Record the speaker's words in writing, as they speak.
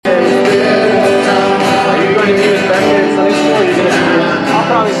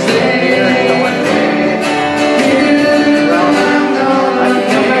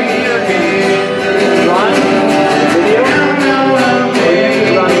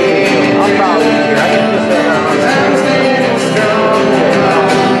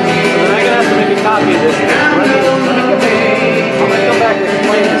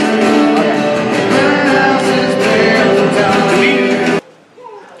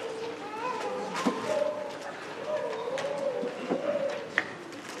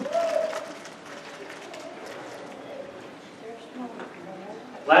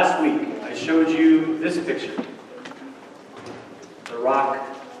showed you this picture. The Rock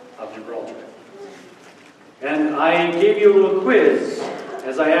of Gibraltar. And I gave you a little quiz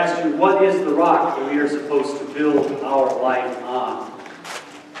as I asked you, what is the rock that we are supposed to build our life on?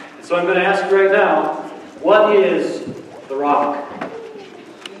 And so I'm going to ask you right now, what is the rock?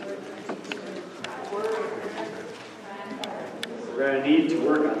 We're going to need to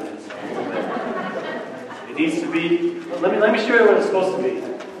work on this. It needs to be, let me show you what it's supposed to be.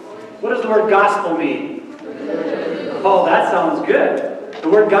 What does the word gospel mean? Oh, that sounds good. The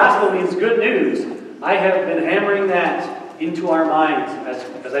word gospel means good news. I have been hammering that into our minds,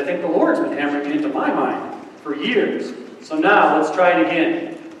 as I think the Lord's been hammering it into my mind for years. So now, let's try it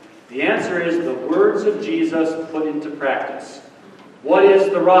again. The answer is the words of Jesus put into practice. What is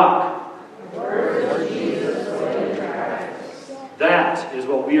the rock? The words of Jesus put into practice. That is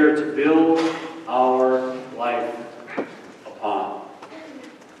what we are to build our life upon.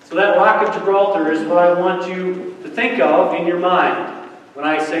 So that rock of Gibraltar is what I want you to think of in your mind when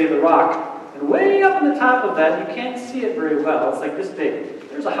I say the rock. And way up on the top of that, you can't see it very well. It's like this big.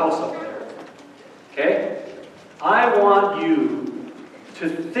 There's a house up there. Okay? I want you to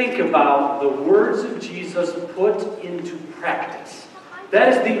think about the words of Jesus put into practice. That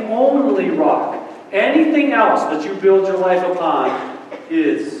is the only rock. Anything else that you build your life upon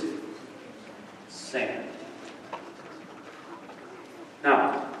is sand.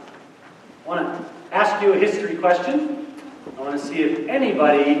 Now, I want to ask you a history question. I want to see if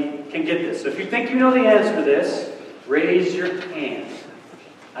anybody can get this. So if you think you know the answer to this, raise your hand.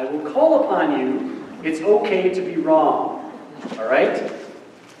 I will call upon you. It's okay to be wrong. All right?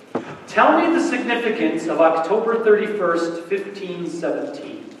 Tell me the significance of October 31st,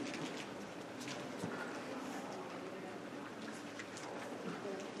 1517.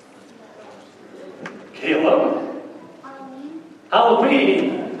 Caleb?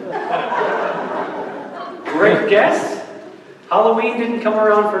 Halloween. Great guess. Halloween didn't come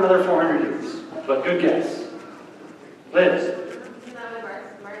around for another 400 years, but good guess. Liz?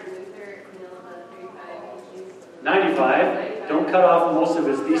 95. Don't cut off most of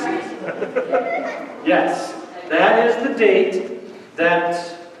his theses. Yes, that is the date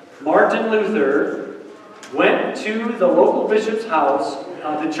that Martin Luther went to the local bishop's house,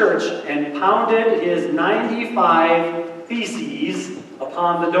 the church, and pounded his 95 theses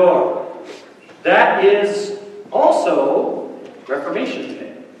upon the door. That is also Reformation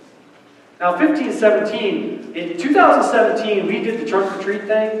Day. Now, 1517, in 2017, we did the trunk or treat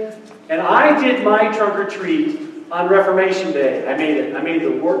thing, and I did my trunk or treat on Reformation Day. I made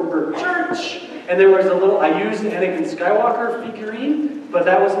the Wartburg Church, and there was I used Anakin Skywalker figurine, but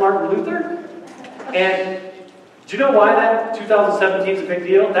that was Martin Luther. And do you know why that 2017 is a big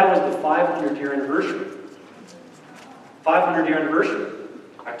deal? That was the 500-year anniversary. 500-year anniversary.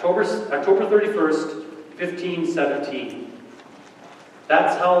 October 31st, 1517.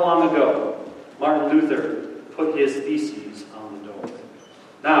 That's how long ago Martin Luther put his theses on the door.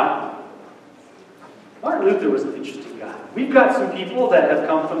 Now, Martin Luther was an interesting guy. We've got some people that have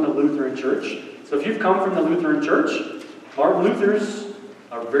come from the Lutheran Church. So if you've come from the Lutheran Church, Martin Luther's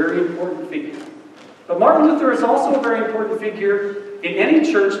a very important figure. But Martin Luther is also a very important figure in any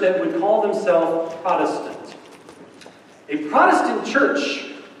church that would call themselves Protestant. A Protestant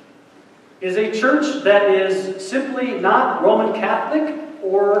church is a church that is simply not Roman Catholic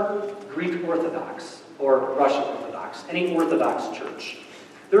or Greek Orthodox or Russian Orthodox, any Orthodox church.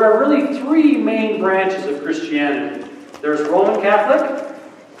 There are really three main branches of Christianity. There's Roman Catholic,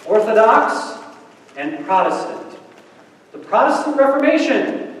 Orthodox, and Protestant. The Protestant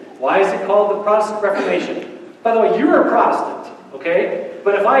Reformation. Why is it called the Protestant Reformation? By the way, you're a Protestant, okay?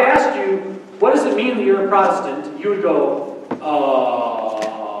 But if I asked you, what does it mean that you're a Protestant? You would go,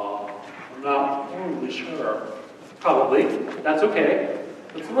 I'm not really sure. Probably. That's okay.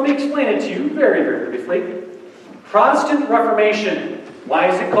 But let me explain it to you very, very briefly. Protestant Reformation. Why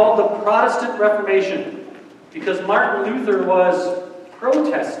is it called the Protestant Reformation? Because Martin Luther was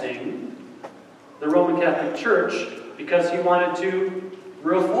protesting the Roman Catholic Church because he wanted to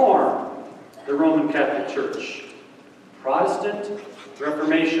reform the Roman Catholic Church. Protestant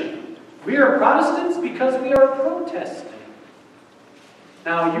Reformation. We are Protestants because we are protesting.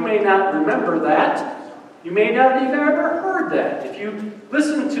 Now, you may not remember that. You may not have ever heard that. If you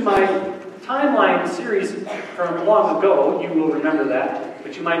listen to my timeline series from long ago, you will remember that,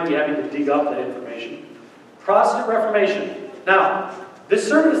 but you might be having to dig up that information. Protestant Reformation. Now, this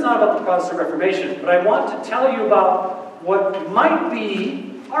sermon is not about the Protestant Reformation, but I want to tell you about what might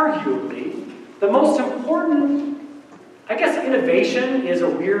be, arguably, the most important, I guess innovation is a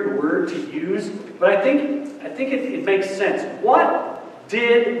weird word to use, but I think it makes sense. What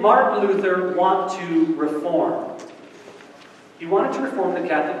did Martin Luther want to reform? He wanted to reform the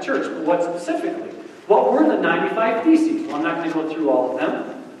Catholic Church, but what specifically? What were the 95 Theses? Well, I'm not going to go through all of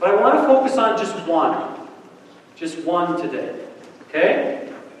them, but I want to focus on just one. Just one today. Okay?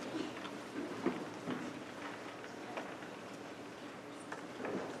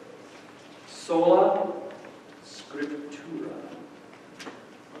 Sola Scriptura.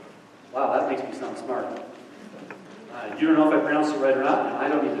 Wow, that makes me sound smart. You don't know if I pronounced it right or not, and I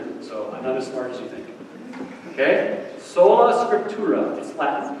don't either, so I'm not as smart as you think. Okay? Sola Scriptura. It's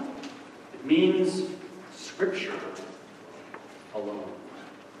Latin. It means Scripture alone.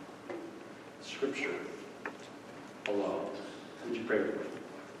 Scripture alone. Would you pray with me?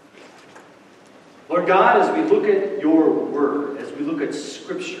 Lord God, as we look at your word, as we look at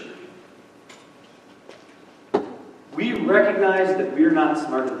Scripture, we recognize that we're not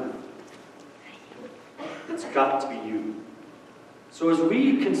smart enough. It's got to be you. So as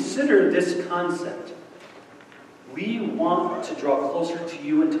we consider this concept, we want to draw closer to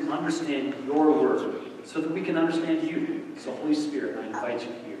you and to understand your word so that we can understand you. So Holy Spirit, I invite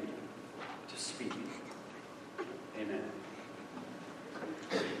you here to speak. Amen.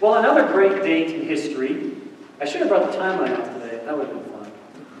 Well, another great date in history. I should have brought the timeline up today. That would have been fun.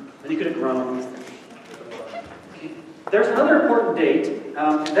 Then you could have grown. Okay. There's another important date.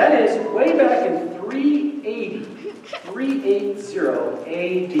 That is way back in 380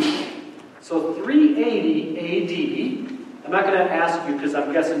 AD. So 380 AD. I'm not going to ask you because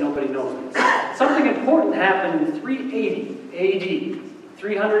I'm guessing nobody knows this. Something important happened in 380 AD.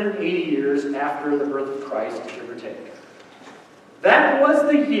 380 years after the birth of Christ, give or take. That was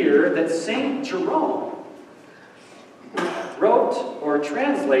the year that St. Jerome wrote or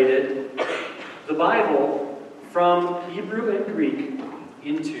translated the Bible from Hebrew and Greek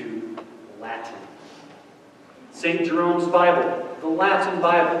into Latin. St. Jerome's Bible, the Latin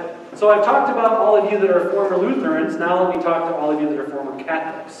Bible. So I've talked about all of you that are former Lutherans. Now let me talk to all of you that are former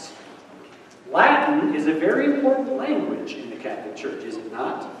Catholics. Latin is a very important language in the Catholic Church, is it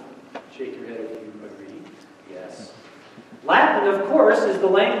not? Shake your head if you agree. Yes. Latin, of course, is the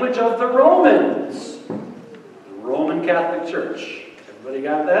language of the Romans. The Roman Catholic Church. Everybody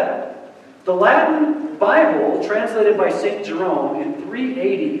got that? The Latin Bible, translated by St. Jerome in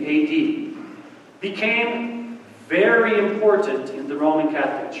 380 AD, became very important in the Roman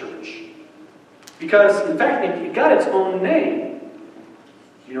Catholic Church. Because, in fact, it got its own name.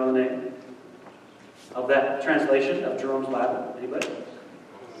 Do you know the name of that translation of Jerome's Bible? Anybody?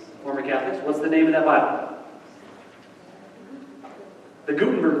 Former Catholics? What's the name of that Bible? The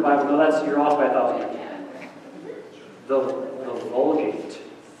Gutenberg Bible. No, that's, you're off by 1,000 years. The Vulgate.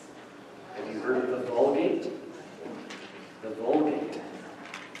 Have you heard of the Vulgate? The Vulgate.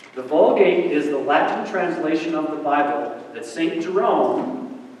 The Vulgate is the Latin translation of the Bible that St.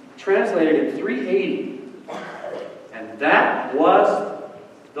 Jerome translated in 380. And that was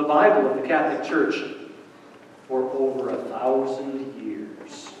the Bible of the Catholic Church for over 1,000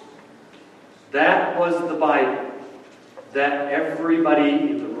 years. That was the Bible that everybody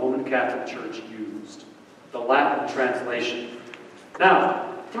in the Roman Catholic Church used. The Latin translation.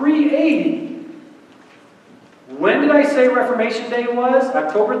 Now, 380. When did I say Reformation Day was?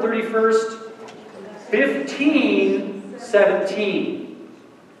 October 31st, 1517.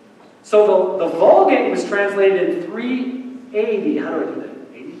 So the Vulgate was translated in 380. How do I do that?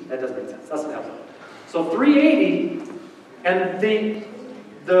 80? That doesn't make sense. That's not helpful. So 380, and the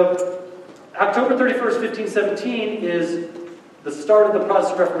October 31st, 1517 is the start of the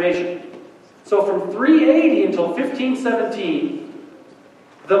Protestant Reformation. So from 380 until 1517,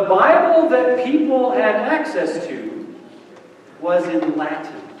 the Bible that people had access to was in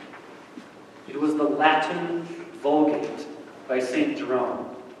Latin. It was the Latin Vulgate by St. Jerome.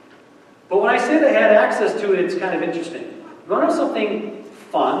 But when I say they had access to it, it's kind of interesting. You want to know something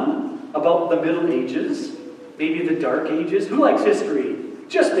fun about the Middle Ages? Maybe the Dark Ages? Who likes history?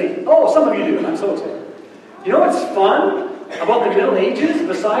 Just me. Oh, some of you do. I'm so excited. You know what's fun about the Middle Ages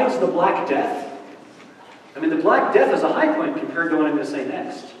besides the Black Death? I mean, the Black Death is a high point compared to what I'm going to say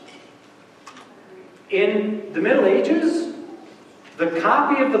next. In the Middle Ages, the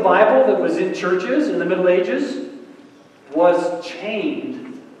copy of the Bible that was in churches in the Middle Ages was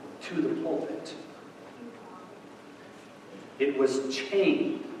chained to the pulpit. It was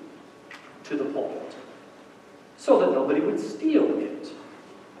chained to the pulpit so that nobody would steal it.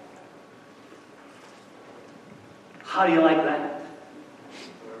 How do you like that?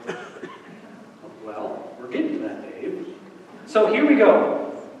 Well, we're getting to that, Dave. So here we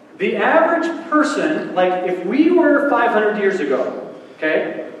go. The average person, like if we were 500 years ago,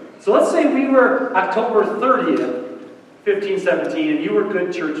 okay? So let's say we were October 30th, 1517, and you were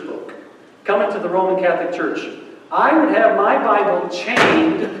good church folk, coming to the Roman Catholic Church, I would have my Bible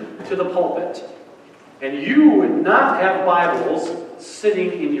chained to the pulpit, and you would not have Bibles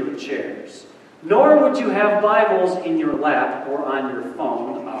sitting in your chairs, nor would you have Bibles in your lap or on your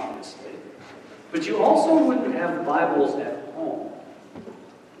phone, obviously. But you also wouldn't have Bibles at home.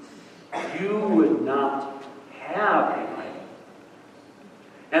 You would not have a Bible.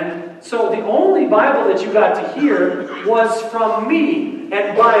 And so the only Bible that you got to hear was from me.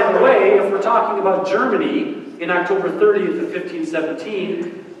 And by the way, if we're talking about Germany in October 30th of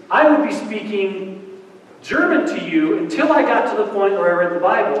 1517, I would be speaking German to you until I got to the point where I read the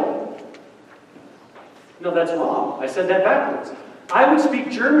Bible. No, that's wrong. I said that backwards. I would speak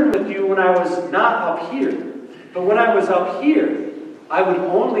German with you when I was not up here. But when I was up here, I would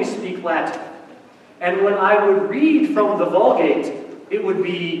only speak Latin. And when I would read from the Vulgate, it would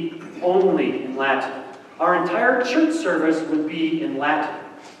be only in Latin. Our entire church service would be in Latin.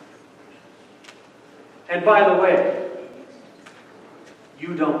 And by the way,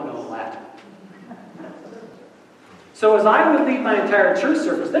 you don't know Latin. So as I would lead my entire church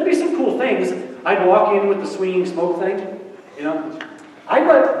service, there'd be some cool things. I'd walk in with the swinging smoke thing, you know.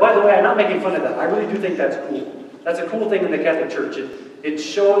 By the way, I'm not making fun of that. I really do think that's cool. That's a cool thing in the Catholic Church. It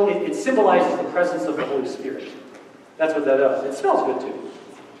symbolizes the presence of the Holy Spirit. That's what that does. It smells good too.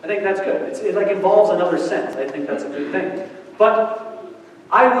 I think that's good. It like involves another sense. I think that's a good thing. But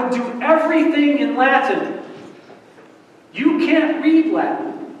I would do everything in Latin. You can't read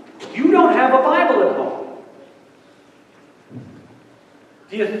Latin. You don't have a Bible at home.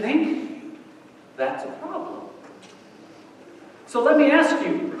 Do you think that's a problem? So let me ask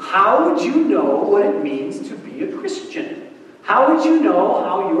you, how would you know what it means to be a Christian? How would you know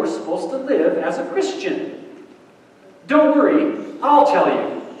how you're supposed to live as a Christian? Don't worry, I'll tell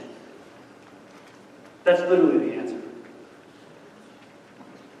you. That's literally the answer.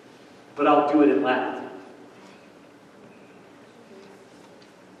 But I'll do it in Latin.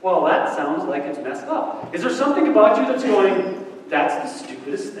 Well, that sounds like it's messed up. Is there something about you that's going, that's the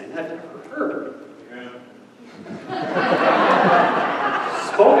stupidest thing I've ever heard?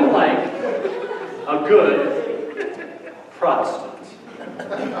 Spoken like a good Protestant.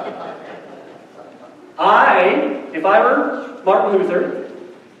 If I were Martin Luther,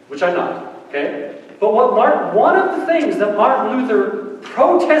 which I'm not, okay? But one of the things that Martin Luther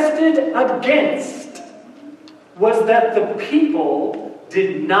protested against was that the people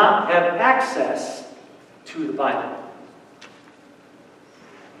did not have access to the Bible.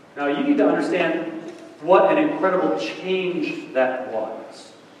 Now you need to understand what an incredible change that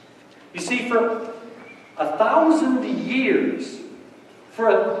was. You see, for 1,000 years,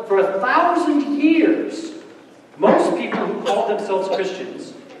 for 1,000 years, most people who called themselves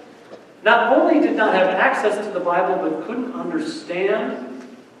Christians not only did not have access to the Bible, but couldn't understand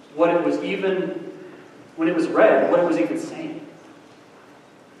what it was even, when it was read, what it was even saying.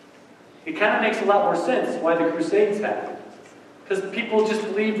 It kind of makes a lot more sense why the Crusades happened. Because people just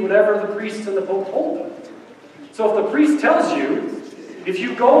believed whatever the priests and the Pope told them. So if the priest tells you, if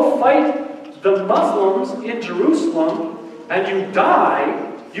you go fight the Muslims in Jerusalem and you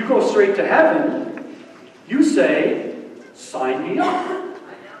die, you go straight to heaven, you say, sign me up.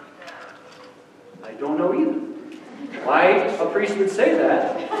 I don't know either why a priest would say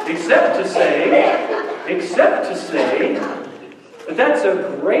that, except to say that that's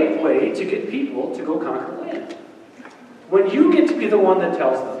a great way to get people to go conquer land. When you get to be the one that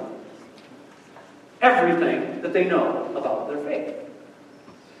tells them everything that they know about their faith.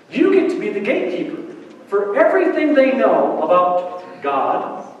 You get to be the gatekeeper for everything they know about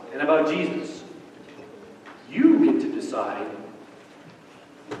God and about Jesus. You get to decide,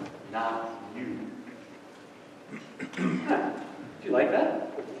 not you. Do you like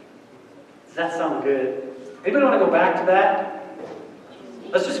that? Does that sound good? Anybody want to go back to that?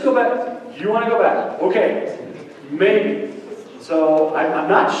 Let's just go back. You want to go back? Okay. Maybe. So I'm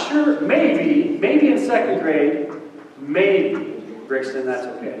not sure. Maybe in second grade, maybe, Brixton, that's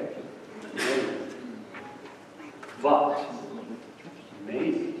okay. Maybe. But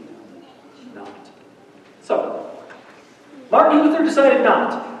maybe not. So, Martin Luther decided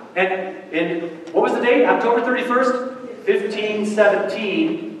not. And what was the date? October 31st,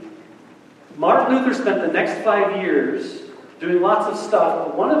 1517. Martin Luther spent the next 5 years doing lots of stuff,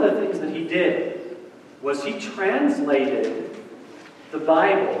 but one of the things that he did was he translated the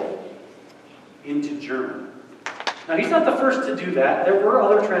Bible into German. Now, he's not the first to do that. There were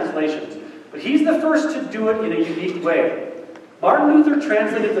other translations. But he's the first to do it in a unique way. Martin Luther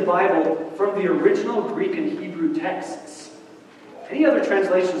translated the Bible from the original Greek and Hebrew texts. Any other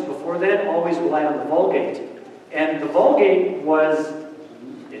translations before then always relied on the Vulgate. And the Vulgate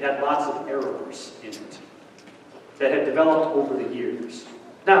it had lots of errors in it that had developed over the years.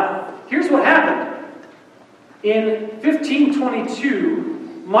 Now, here's what happened. In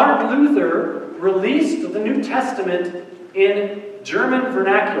 1522, Martin Luther released the New Testament in German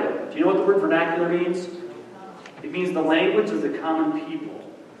vernacular. Do you know what the word vernacular means? It means the language of the common people.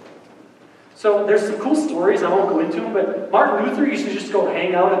 So there's some cool stories, I won't go into them, but Martin Luther used to just go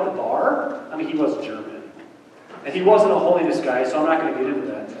hang out at the bar. I mean, he was German. And he wasn't a holiness guy, so I'm not going to get into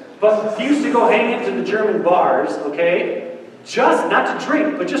that. But he used to go hang into the German bars, okay? Just, not to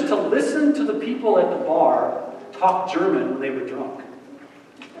drink, but just to listen to the people at the bar talk German when they were drunk.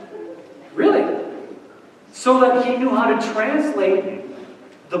 Really? So that he knew how to translate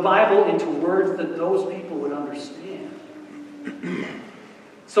the Bible into words that those people would understand.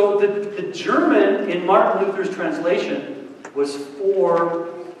 So the German in Martin Luther's translation was for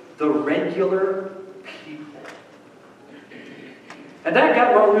the regular people. And that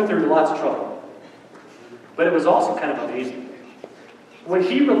got Martin Luther into lots of trouble. But it was also kind of amazing. When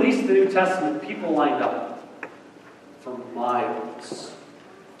he released the New Testament, people lined up for miles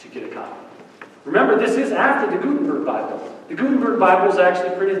to get a copy. Remember, this is after the Gutenberg Bible. The Gutenberg Bible was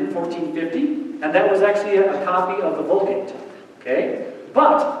actually printed in 1450, and that was actually a copy of the Vulgate. Okay?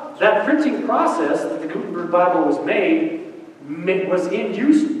 But that printing process that the Gutenberg Bible was made was in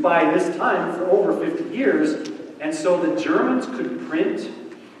use by this time for over 50 years, and so the Germans could print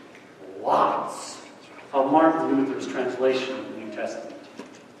lots of Martin Luther's translation of the New Testament.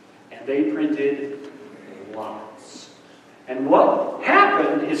 And they printed lots. And what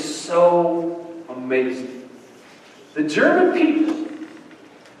happened is so amazing. The German people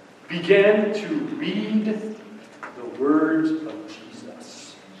began to read the words of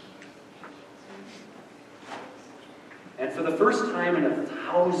Jesus. And for the first time in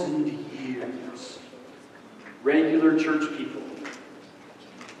 1,000 years, regular church people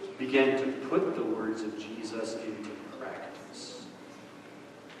began to put the words of Jesus into practice.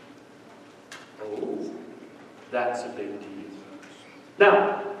 Oh, that's a big deal.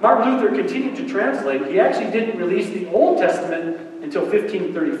 Now, Martin Luther continued to translate. He actually didn't release the Old Testament until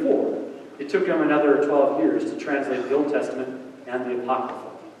 1534. It took him another 12 years to translate the Old Testament and the Apocrypha.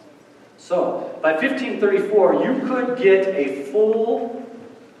 So, by 1534, you could get a full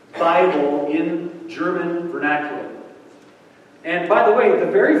Bible in German vernacular. And by the way,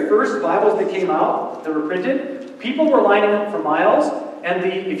 the very first Bibles that came out, that were printed, people were lining up for miles, and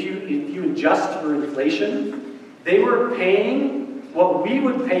if you adjust for inflation, they were paying what we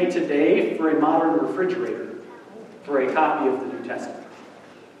would pay today for a modern refrigerator for a copy of the New Testament.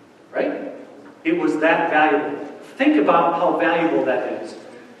 Right? It was that valuable. Think about how valuable that is.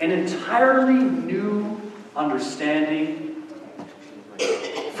 An entirely new understanding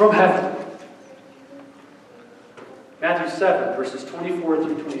from heaven. Matthew 7, verses 24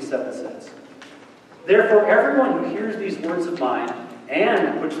 through 27 says, "Therefore everyone who hears these words of mine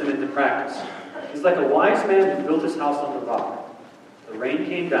and puts them into practice is like a wise man who built his house on the rock. The rain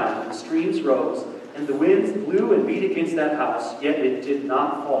came down, and the streams rose, and the winds blew and beat against that house, yet it did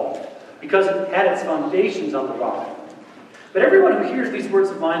not fall, because it had its foundations on the rock. But everyone who hears these words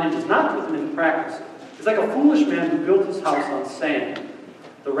of mine and does not put them into practice is like a foolish man who built his house on sand.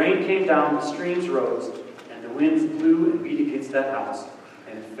 The rain came down, the streams rose, and the winds blew and beat against that house,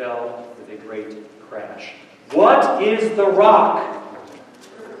 and it fell with a great crash." What is the rock?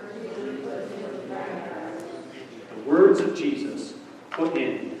 The words of Jesus put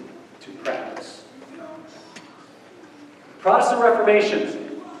into practice. Protestant Reformation.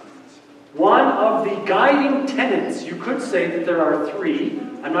 One of the guiding tenets, you could say that there are three.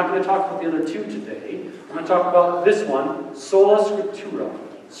 I'm not going to talk about the other two today. I'm going to talk about this one, sola scriptura,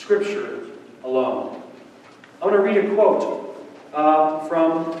 Scripture alone. I want to read a quote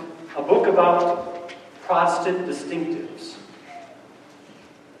from a book about Protestant distinctives.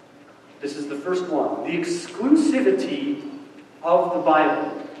 This is the first one. The exclusivity of the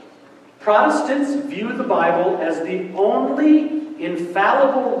Bible. Protestants view the Bible as the only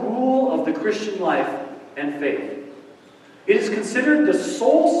infallible rule of the Christian life and faith. It is considered the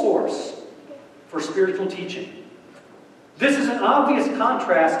sole source for spiritual teaching. This is an obvious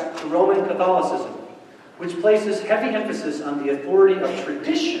contrast to Roman Catholicism, which places heavy emphasis on the authority of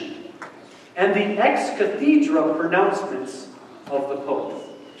tradition and the ex cathedra pronouncements of the Pope.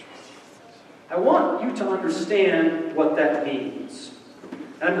 I want you to understand what that means.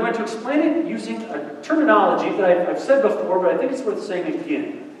 And I'm going to explain it using a terminology that I've said before, but I think it's worth saying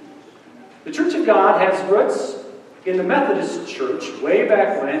again. The Church of God has roots in the Methodist Church way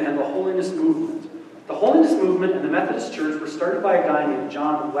back when and the Holiness Movement. The Holiness Movement and the Methodist Church were started by a guy named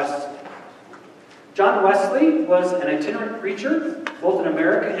John Wesley. John Wesley was an itinerant preacher, both in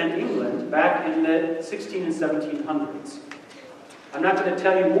America and England, back in the 16 and 1700s. I'm not going to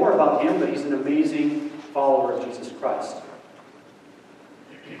tell you more about him, but he's an amazing follower of Jesus Christ.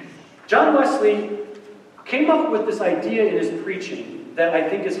 John Wesley came up with this idea in his preaching that I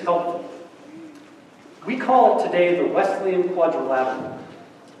think is helpful. We call it today the Wesleyan quadrilateral.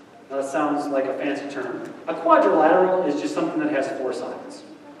 Now that sounds like a fancy term. A quadrilateral is just something that has four sides.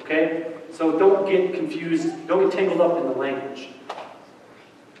 Okay? So don't get confused, don't get tangled up in the language.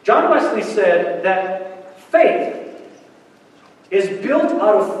 John Wesley said that faith is built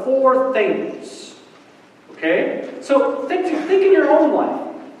out of four things. Okay? So think in your own life.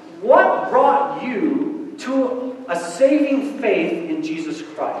 What brought you to a saving faith in Jesus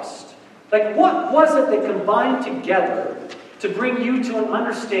Christ? Like, what was it that combined together to bring you to an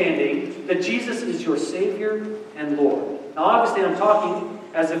understanding that Jesus is your Savior and Lord? Now, obviously, I'm talking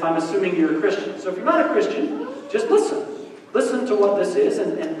as if I'm assuming you're a Christian. So if you're not a Christian, just listen. Listen to what this is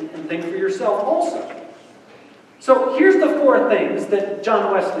and think for yourself also. So here's the four things that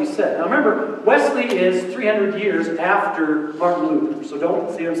John Wesley said. Now remember, Wesley is 300 years after Martin Luther. So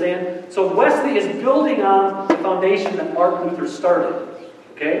don't see what I'm saying? So Wesley is building on the foundation that Martin Luther started.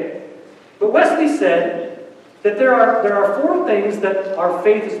 Okay? But Wesley said that there are four things that our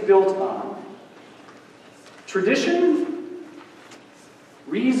faith is built on. Tradition,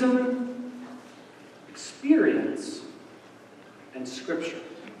 reason, experience, and Scripture.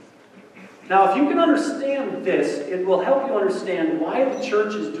 Now, if you can understand this, it will help you understand why the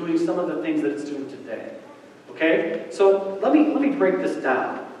church is doing some of the things that it's doing today. Okay? So let me break this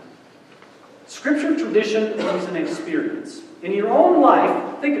down. Scripture, tradition, reason, and experience. In your own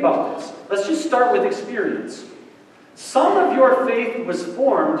life, think about this. Let's just start with experience. Some of your faith was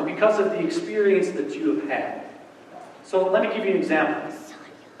formed because of the experience that you have had. So let me give you an example.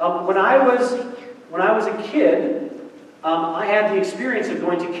 When I was a kid, I had the experience of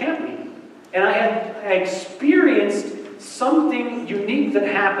going to camp meeting. And I experienced something unique that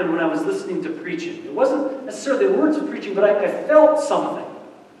happened when I was listening to preaching. It wasn't necessarily the words of preaching, but I felt something.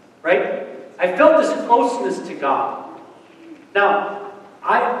 Right? I felt this closeness to God. Now,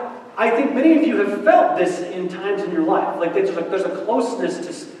 I think many of you have felt this in times in your life. Like there's a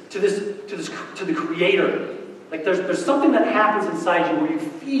closeness to the Creator. Like there's something that happens inside you where you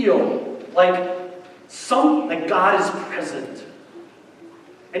feel like God is present.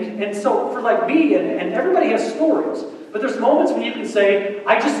 And so for like me, and everybody has stories, but there's moments when you can say,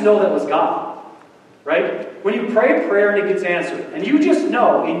 I just know that was God. Right? When you pray a prayer and it gets answered, and you just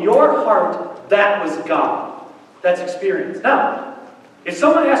know in your heart that was God. That's experience. Now, if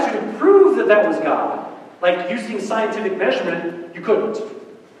someone asked you to prove that that was God, like using scientific measurement, you couldn't.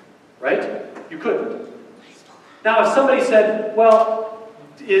 Right? You couldn't. Now, if somebody said, well,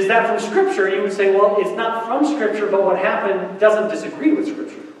 is that from Scripture? You would say, well, it's not from Scripture, but what happened doesn't disagree with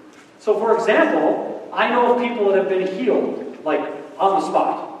Scripture. So, for example, I know of people that have been healed, like, on the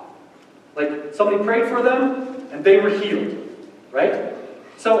spot. Like, somebody prayed for them, and they were healed. Right?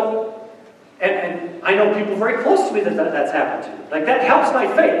 So, and I know people very close to me that's happened to. Like, that helps my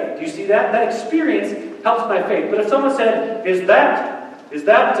faith. Do you see that? That experience helps my faith. But if someone said, is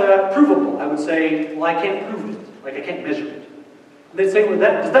that provable? I would say, well, I can't prove it. Like, I can't measure it. They'd say, well,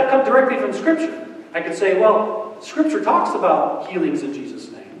 does that come directly from Scripture? I could say, well, Scripture talks about healings in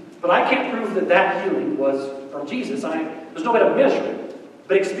Jesus' name, but I can't prove that healing was from Jesus. There's no way to measure it.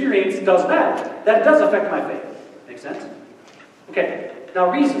 But experience does matter. That does affect my faith. Make sense? Okay,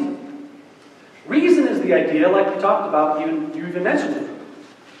 now reason. Reason is the idea, like we talked about, you even mentioned it.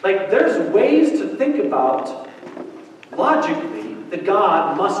 Like, there's ways to think about, logically, that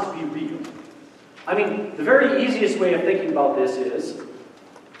God must be real. I mean, the very easiest way of thinking about this is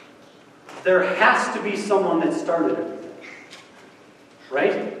there has to be someone that started everything.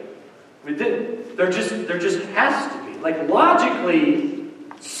 Right? I mean, there just has to be. Like, logically,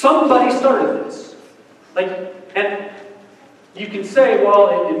 somebody started this. Like, and you can say,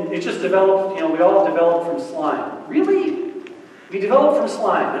 well, it just developed, we all developed from slime. Really? We developed from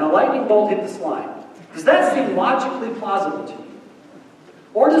slime, and a lightning bolt hit the slime. Does that seem logically plausible to you?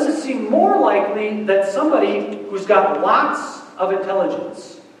 Or does it seem more likely that somebody who's got lots of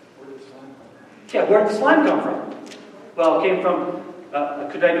intelligence... Where did the slime come from? Well, it came from,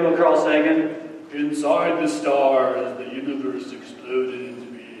 could I do a Carl Sagan? Inside the stars, the universe exploded into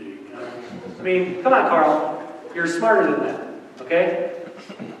being. I mean, come on, Carl. You're smarter than that, okay?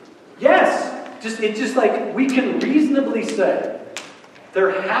 Yes, it's just like we can reasonably say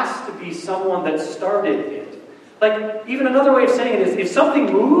there has to be someone that started it. Like, even another way of saying it is, if something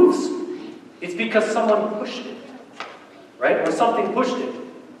moves, it's because someone pushed it. Right? Or something pushed it.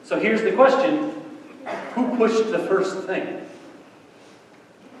 So here's the question. who pushed the first thing.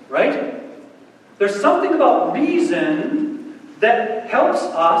 Right? There's something about reason that helps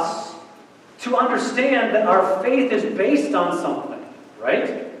us to understand that our faith is based on something.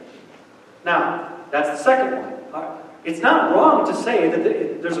 Right? Now, that's the second one. It's not wrong to say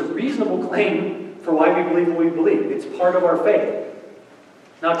that there's a reasonable claim for why we believe what we believe. It's part of our faith.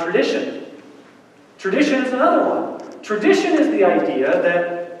 Now, tradition. Tradition is another one. Tradition is the idea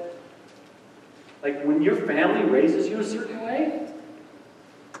that, like, when your family raises you a certain way,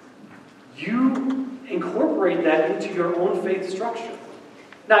 you incorporate that into your own faith structure.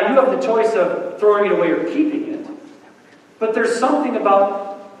 Now, you have the choice of throwing it away or keeping it, but there's something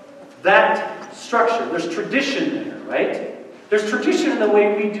about that structure. There's tradition there, right? There's tradition in the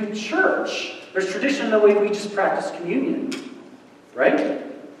way we do church. There's tradition in the way we just practice communion, right?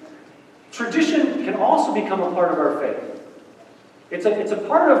 Tradition can also become a part of our faith. It's a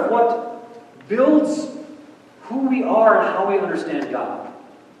part of what builds who we are and how we understand God.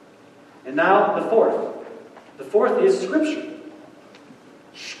 And now the fourth. The fourth is Scripture.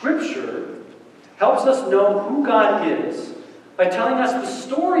 Scripture helps us know who God is by telling us the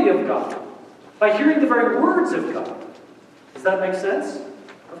story of God, by hearing the very words of God. Does that make sense?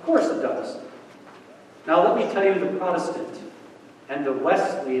 Of course it does. Now let me tell you the Protestant and the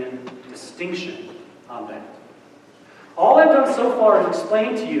Wesleyan distinction on that. All I've done so far is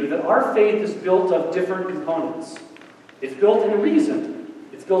explain to you that our faith is built of different components. It's built in reason.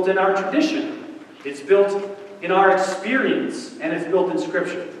 It's built in our tradition. It's built in our experience. And it's built in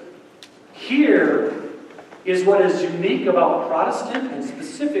Scripture. Here is what is unique about Protestant and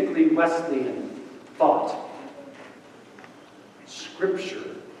specifically Wesleyan thought. Scripture,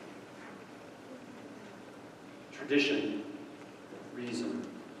 tradition, reason,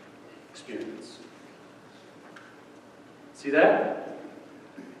 experience. See that?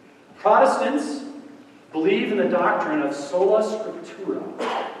 Protestants believe in the doctrine of sola scriptura.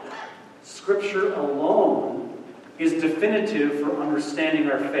 Scripture alone is definitive for understanding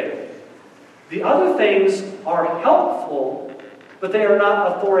our faith. The other things are helpful, but they are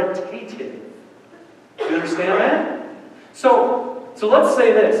not authoritative. Do you understand that? So let's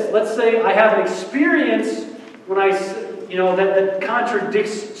say this. Let's say I have an experience when that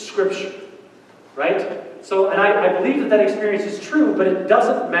contradicts Scripture, right? So, and I believe that experience is true, but it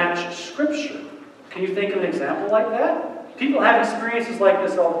doesn't match Scripture. Can you think of an example like that? People have experiences like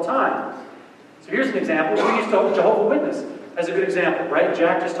this all the time. So here's an example. We use Jehovah's Witness as a good example, right?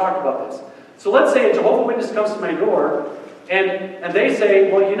 Jack just talked about this. So let's say a Jehovah's Witness comes to my door, and they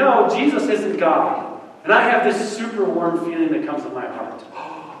say, well, Jesus isn't God. And I have this super warm feeling that comes in my heart.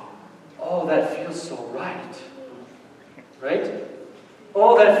 Oh, that feels so right. Right?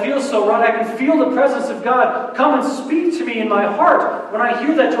 Oh, that feels so right. I can feel the presence of God come and speak to me in my heart when I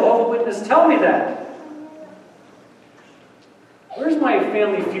hear that Jehovah's Witness tell me that. Where's my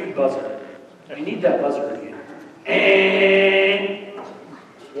Family Feud buzzer? I need that buzzer again. And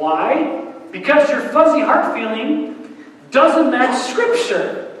why? Because your fuzzy heart feeling doesn't match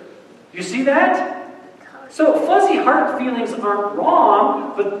Scripture. You see that? So fuzzy heart feelings aren't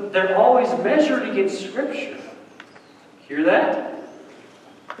wrong, but they're always measured against Scripture. Hear that?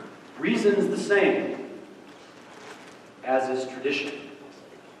 Reason's the same, as is tradition.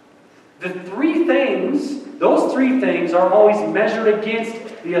 Those three things are always measured against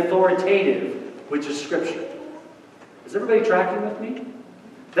the authoritative, which is Scripture. Is everybody tracking with me?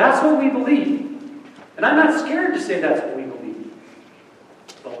 That's what we believe. And I'm not scared to say that's what we believe.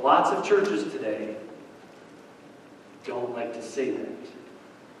 But lots of churches today don't like to say that.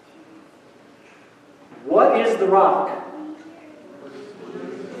 What is the rock?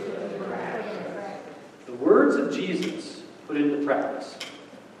 The words of Jesus put into practice.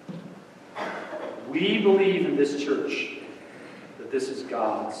 We believe in this church that this is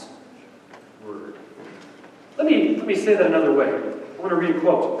God's Word. Let me say that another way. I want to read a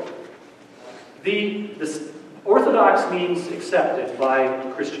quote. The Orthodox means accepted by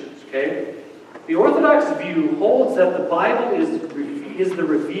Christians, okay? The Orthodox view holds that the Bible is the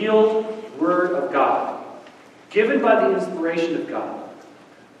revealed Word of God, given by the inspiration of God.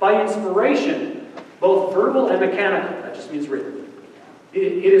 By inspiration, both verbal and mechanical, that just means written.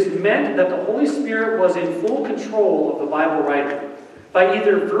 It is meant that the Holy Spirit was in full control of the Bible writer, by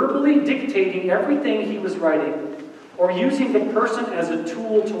either verbally dictating everything he was writing, or using the person as a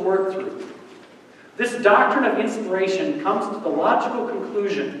tool to work through. This doctrine of inspiration comes to the logical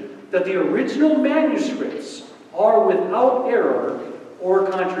conclusion that the original manuscripts are without error or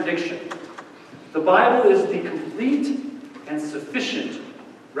contradiction. The Bible is the complete and sufficient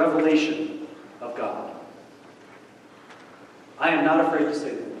revelation of God. I am not afraid to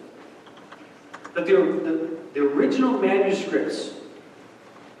say that. That the original manuscripts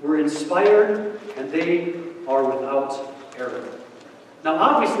were inspired and they are without error. Now,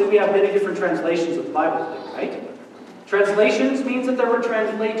 obviously, we have many different translations of the Bible today, right? Translations means that there were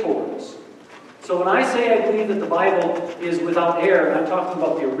translators. So when I say I believe that the Bible is without error, I'm talking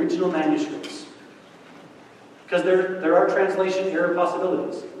about the original manuscripts. Because there are translation error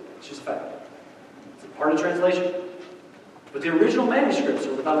possibilities. It's just a fact. It's a part of translation. But the original manuscripts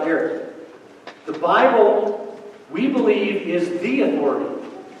are without error. The Bible, we believe, is the authority,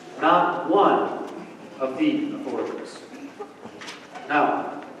 not one of the authorities.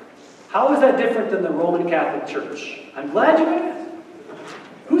 Now, how is that different than the Roman Catholic Church? I'm glad you asked.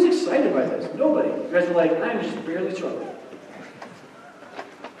 Who's excited by this? Nobody. You guys are like, I'm just barely struggling.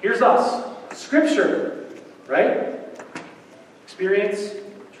 Here's us. Scripture, right? Experience,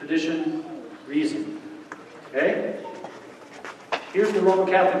 tradition, reason. Okay? Here's the Roman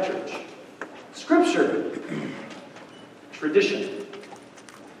Catholic Church. Scripture, tradition.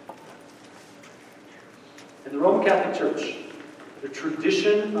 In the Roman Catholic Church, the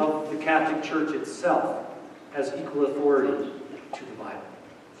tradition of the Catholic Church itself has equal authority to the Bible.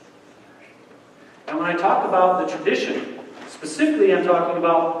 And when I talk about the tradition, specifically I'm talking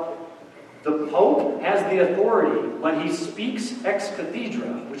about the Pope has the authority when he speaks ex cathedra,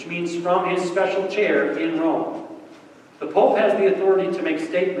 which means from his special chair in Rome. The Pope has the authority to make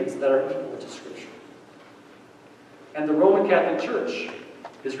statements that are equal to Scripture. And the Roman Catholic Church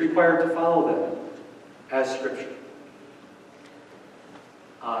is required to follow them as Scripture.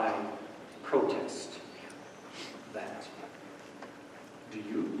 I protest that. Do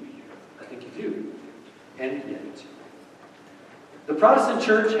you? I think you do. And yet, the Protestant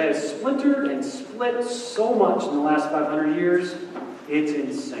Church has splintered and split so much in the last 500 years, it's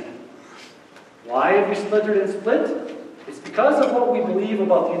insane. Why have we splintered and split? It's because of what we believe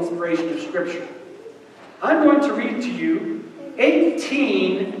about the inspiration of Scripture. I'm going to read to you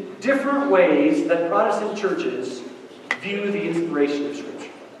 18 different ways that Protestant churches view the inspiration of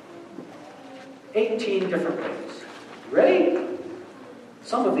Scripture. 18 different ways. Ready?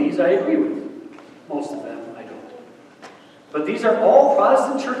 Some of these I agree with. Most of them I don't. But these are all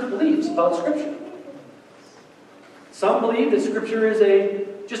Protestant church beliefs about Scripture. Some believe that Scripture is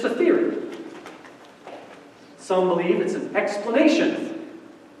just a theory. Some believe it's an explanation,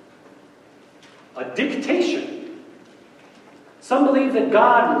 a dictation. Some believe that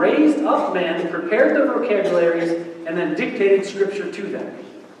God raised up men, prepared their vocabularies, and then dictated Scripture to them.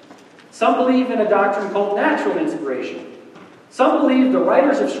 Some believe in a doctrine called natural inspiration. Some believe the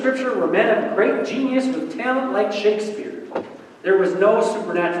writers of Scripture were men of great genius with talent like Shakespeare. There was no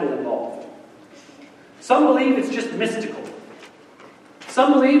supernatural involved. Some believe it's just mystical.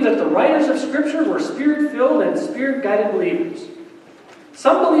 Some believe that the writers of Scripture were Spirit-filled and Spirit-guided believers.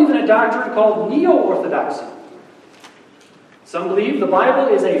 Some believe in a doctrine called neo-orthodoxy. Some believe the Bible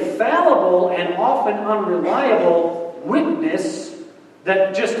is a fallible and often unreliable witness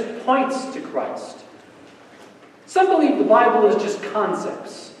that just points to Christ. Some believe the Bible is just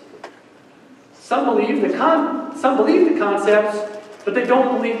concepts. Some believe the concepts, but they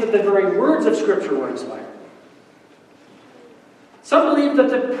don't believe that the very words of Scripture were inspired. Some believe that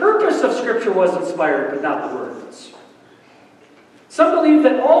the purpose of Scripture was inspired, but not the words. Some believe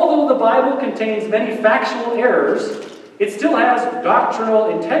that although the Bible contains many factual errors, it still has doctrinal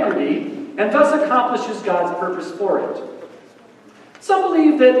integrity and thus accomplishes God's purpose for it. Some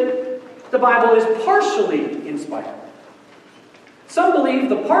believe that the Bible is partially inspired. Some believe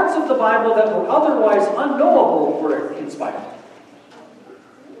the parts of the Bible that were otherwise unknowable were inspired.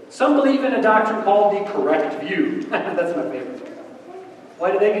 Some believe in a doctrine called the correct view. That's my favorite.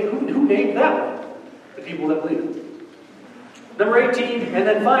 Why did they get, who named that one? The people that believe it. Number 18, and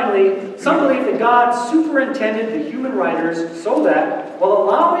then finally, some believe that God superintended the human writers so that, while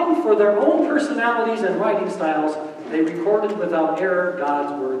allowing for their own personalities and writing styles, they recorded without error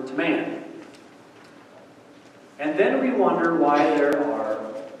God's word to man. And then we wonder why there are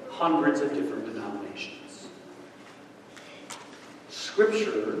hundreds of different denominations.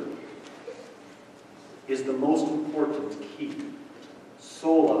 Scripture is the most important key.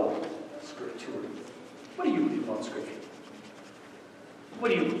 Sola Scriptura. What do you believe about Scripture?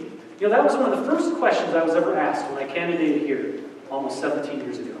 What do you believe? You know, that was one of the first questions I was ever asked when I candidated here almost 17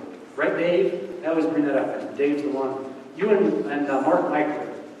 years ago. Right, Dave? I always bring that up. Dave's the one. You and Mark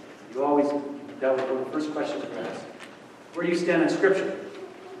Eichler, that was one of the first questions we asked. Where do you stand on Scripture?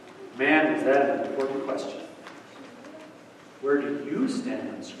 Man, is that an important question. Where do you stand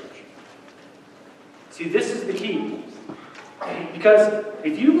on Scripture? See, this is the key. Because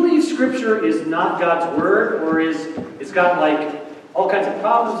if you believe Scripture is not God's Word, or it's got like all kinds of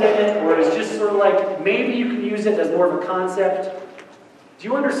problems in it, or is just sort of like maybe you can use it as more of a concept. Do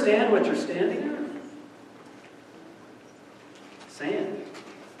you understand what you're standing on? Sand.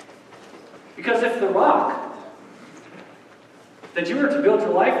 Because if the rock that you are to build your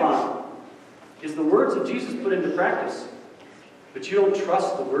life on is the words of Jesus put into practice, but you don't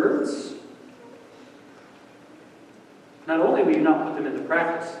trust the words, not only will you not put them into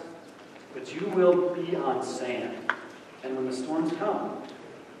practice, but you will be on sand. And when the storms come,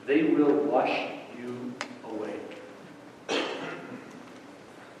 they will wash you away.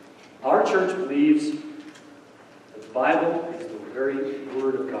 Our church believes that the Bible is the very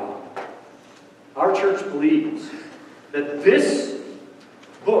Word of God. Our church believes that this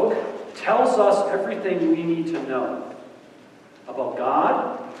book tells us everything we need to know about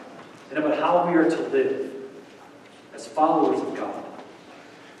God and about how we are to live as followers of God.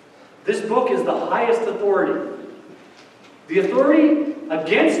 This book is the highest authority. The authority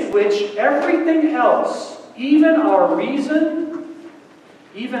against which everything else, even our reason,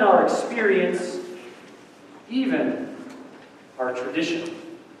 even our experience, even our tradition,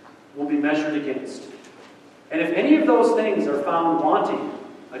 will be measured against. And if any of those things are found wanting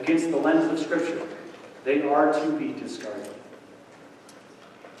against the lens of Scripture, they are to be discarded.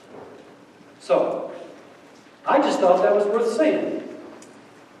 So, I just thought that was worth saying.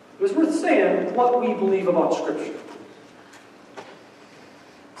 It was worth saying what we believe about Scripture.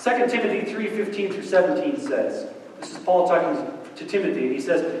 2 Timothy 3:15 through 17 says, this is Paul talking to Timothy, and he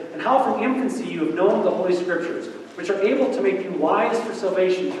says, "And how from infancy you have known the Holy Scriptures, which are able to make you wise for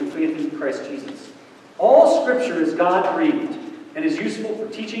salvation through faith in Christ Jesus. All Scripture is God-breathed and is useful for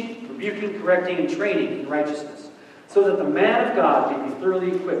teaching, rebuking, correcting, and training in righteousness, so that the man of God may be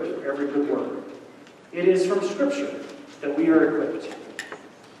thoroughly equipped for every good work." It is from Scripture that we are equipped.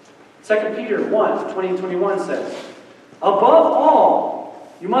 2 Peter 1:20 and 21 says, "Above all,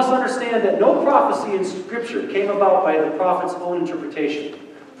 you must understand that no prophecy in Scripture came about by the prophet's own interpretation.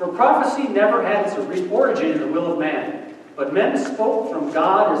 For prophecy never had its origin in the will of man, but men spoke from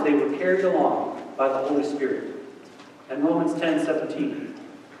God as they were carried along by the Holy Spirit." And Romans 10:17.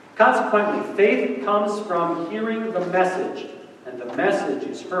 "Consequently, faith comes from hearing the message, and the message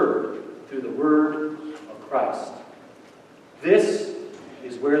is heard through the word of Christ." This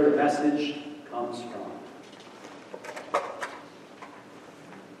is where the message comes from.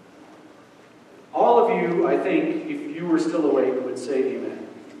 All of you, I think, if you were still awake, would say amen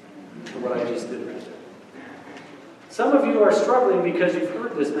to what I just did right there. Some of you are struggling because you've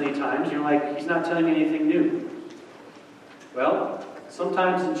heard this many times. You're like, he's not telling me anything new. Well,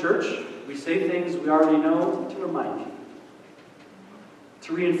 sometimes in church, we say things we already know to remind you.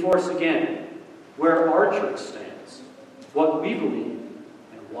 To reinforce again where our church stands, what we believe,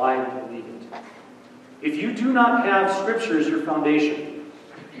 and why we believe it. If you do not have Scripture as your foundation,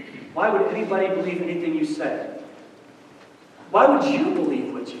 why would anybody believe anything you say? Why would you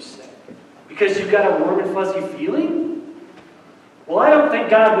believe what you say? Because you've got a warm and fuzzy feeling? Well, I don't think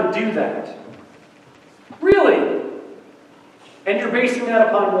God would do that. Really? And you're basing that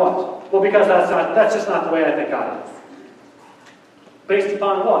upon what? Well, because that's just not the way I think God is. Based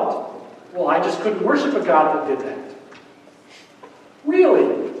upon what? Well, I just couldn't worship a God that did that.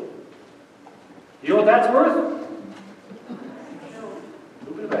 Really? You know what that's worth?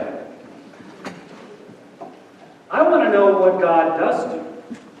 Look at that. I want to know what God does do,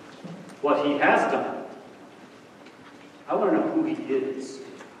 what He has done. I want to know who He is.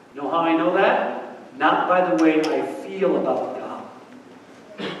 You know how I know that? Not by the way I feel about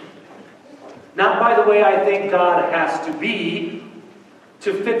God. Not by the way I think God has to be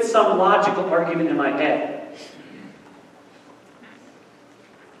to fit some logical argument in my head.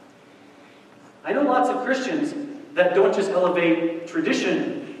 I know lots of Christians that don't just elevate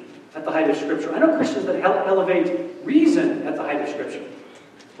tradition at the height of Scripture. I know Christians that elevate reason at the height of Scripture.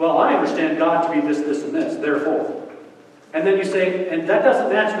 Well, I understand God to be this, this, and this, therefore. And then you say, and that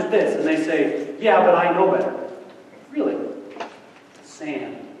doesn't match with this. And they say, yeah, but I know better. Really?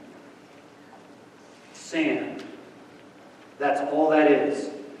 Sand. Sand. That's all that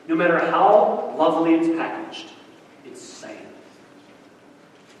is. No matter how lovely it's packaged, it's sand.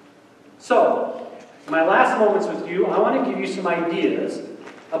 So, in my last moments with you, I want to give you some ideas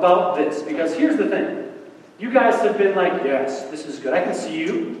about this. Because here's the thing. You guys have been like, yes, this is good. I can see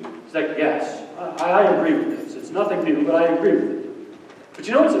you. It's like, yes, I agree with this. It's nothing new, but I agree with it. But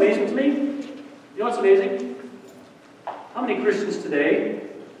you know what's amazing to me? You know what's amazing? How many Christians today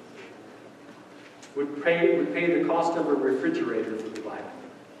would pay the cost of a refrigerator for the Bible?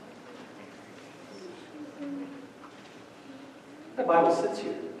 That Bible sits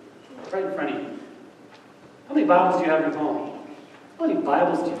here, right in front of you. How many Bibles do you have in your home? How many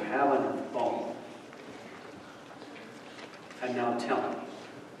Bibles do you have on your phone? And now tell me,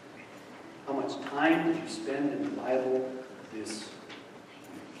 how much time did you spend in the Bible this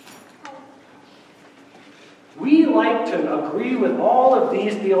week? We like to agree with all of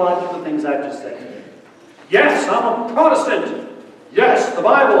these theological things I've just said today. Yes, I'm a Protestant. Yes, the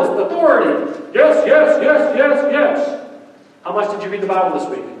Bible is the authority. Yes, yes, yes, yes, yes. How much did you read the Bible this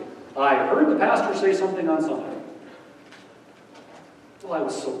week? I heard the pastor say something on Sunday. Well, I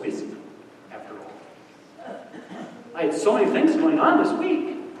was so busy, after all. I had so many things going on this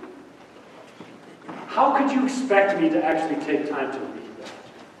week. How could you expect me to actually take time to read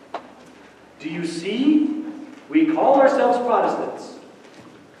that? Do you see? We call ourselves Protestants.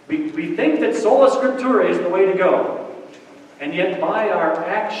 We think that sola scriptura is the way to go. And yet by our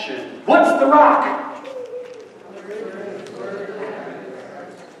action, what's the rock?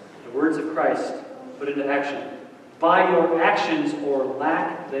 The words of Christ put into action. By your actions or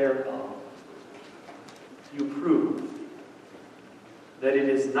lack thereof, you prove that it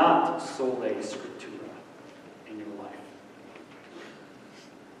is not sola scriptura in your life.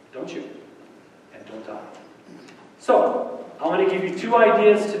 Don't you? And don't I. So, I want to give you 2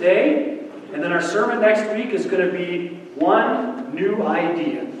 ideas today, and then our sermon next week is going to be one new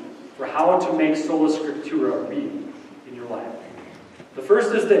idea for how to make sola scriptura real in your life. The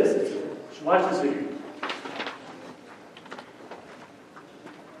first is this. Watch this video.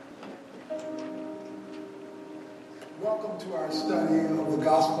 Welcome to our study of the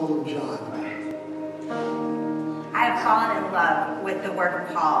Gospel of John. I have fallen in love with the work of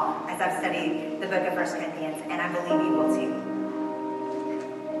Paul as I've studied the book of 1 Corinthians, and I believe you will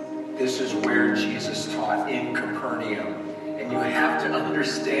too. This is where Jesus taught, in Capernaum. And you have to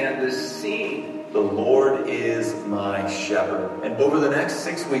understand this scene. The Lord is my shepherd. And over the next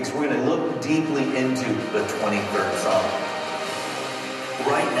 6 weeks, we're going to look deeply into the 23rd Psalm.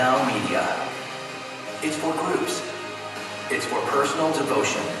 Right Now Media. It's for groups. It's for personal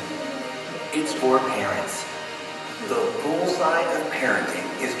devotion. It's for parents. The bullseye of parenting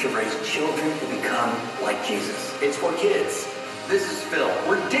is to raise children who become like Jesus. It's for kids. This is Phil.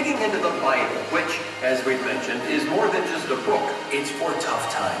 We're digging into the Bible, which, as we've mentioned, is more than just a book. It's for tough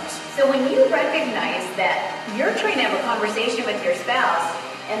times. So when you recognize that you're trying to have a conversation with your spouse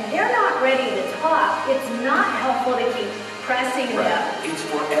and they're not ready to talk, it's not helpful to keep pressing them. It's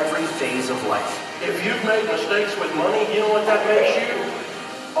for every phase of life. If you've made mistakes with money, you know what that makes you?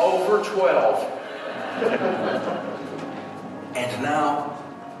 Over 12. And now,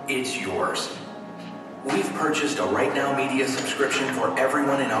 it's yours. We've purchased a Right Now Media subscription for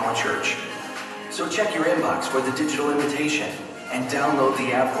everyone in our church. So check your inbox for the digital invitation and download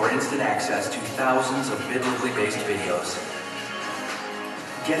the app for instant access to thousands of biblically based videos.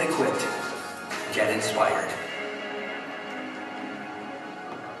 Get equipped. Get inspired.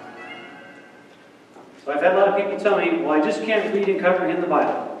 So I've had a lot of people tell me, well, I just can't read and comprehend the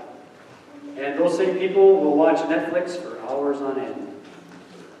Bible. And those same people will watch Netflix for hours on end.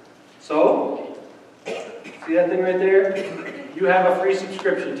 So, see that thing right there? You have a free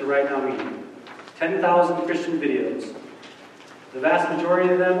subscription to Right Now Media. 10,000 Christian videos. The vast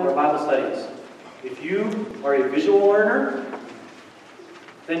majority of them are Bible studies. If you are a visual learner,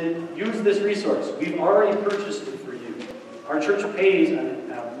 then use this resource. We've already purchased it for you. Our church pays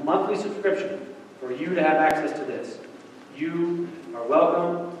a monthly subscription for you to have access to this. You are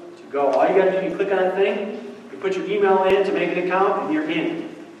welcome to go. All you got to do, you click on that thing, you put your email in to make an account, and you're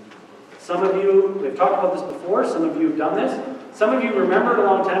in. Some of you, we've talked about this before, some of you have done this. Some of you remembered a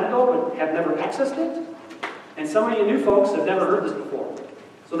long time ago but have never accessed it. And some of you new folks have never heard this before.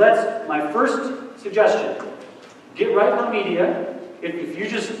 So that's my first suggestion. Get Right Now Media. If you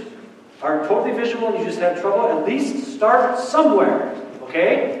just are totally visual and you just have trouble, at least start somewhere.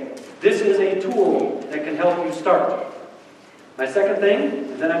 Okay? This is a tool that can help you start. My second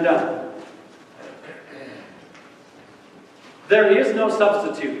thing, and then I'm done. There is no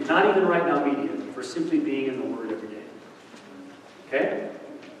substitute, not even Right Now Media, for simply being in the Word every day. Okay?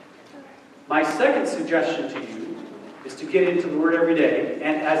 My second suggestion to you is to get into the Word every day.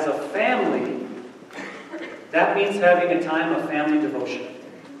 And as a family, that means having a time of family devotion.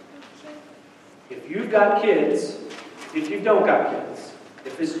 If you've got kids, if you don't got kids,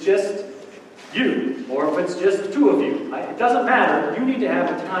 if it's just you, or if it's just 2 of you, it doesn't matter. You need to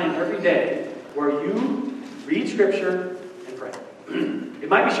have a time every day where you read Scripture and pray. It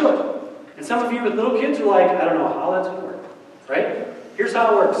might be short. And some of you with little kids are like, I don't know how that's going to work. Right? Here's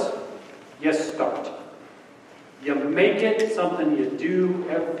how it works. You start. You make it something you do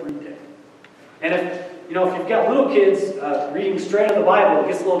every day. And if you've got little kids reading straight out of the Bible,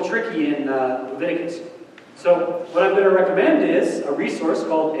 it gets a little tricky in Leviticus. So what I'm going to recommend is a resource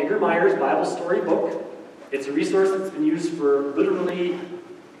called Edgar Meyer's Bible Story Book. It's a resource that's been used for literally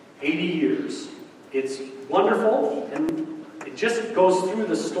 80 years. It's wonderful, and it just goes through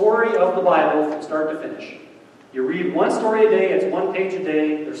the story of the Bible from start to finish. You read one story a day, it's one page a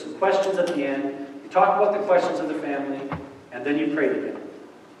day, there's some questions at the end, you talk about the questions of the family, and then you pray together.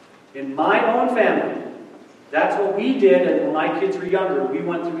 In my own family, that's what we did, and when my kids were younger, we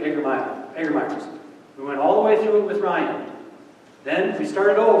went through Edgar Meyer's. We went all the way through it with Ryan. Then we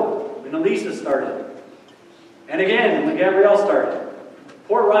started over when Elisa started. And again, when Gabrielle started.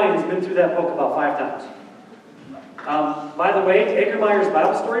 Poor Ryan's been through that book about 5 times. By the way, Edgar Meyer's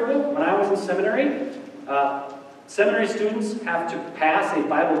Bible Story Book, when I was in seminary, seminary students have to pass a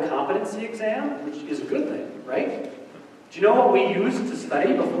Bible competency exam, which is a good thing, right? Do you know what we used to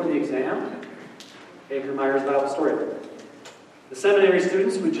study before the exam? Edgar Meyer's Bible Story Book. The seminary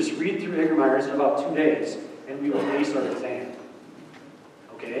students would just read through Edgar Meyer's in about 2 days, and we would ace our exam.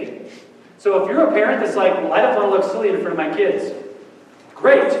 Okay? So if you're a parent that's like, well, I don't want to look silly in front of my kids,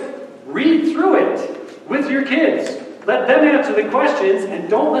 great. Read through it with your kids. Let them answer the questions, and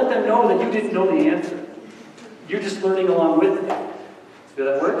don't let them know that you didn't know the answer. You're just learning along with them. See how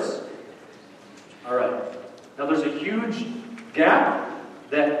that works? All right. Now there's a huge gap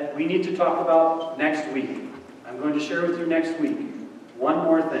that we need to talk about next week. I'm going to share with you next week one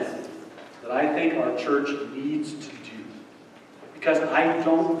more thing that I think our church needs to do. Because I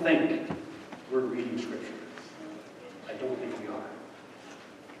don't think we're reading Scripture. I don't think we are.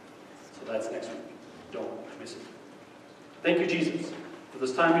 So that's next week. Don't miss it. Thank you, Jesus, for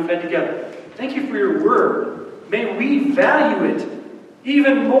this time we've had together. Thank you for your word. May we value it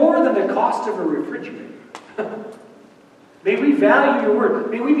even more than the cost of a refrigerator. May we value your word.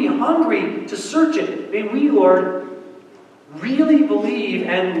 May we be hungry to search it. May we, Lord, really believe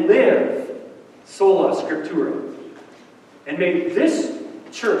and live sola scriptura. And may this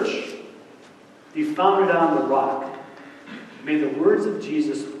church be founded on the rock. May the words of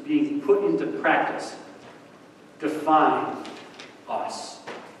Jesus being put into practice define us.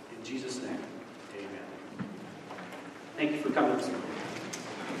 In Jesus' name, amen. Thank you for coming this morning.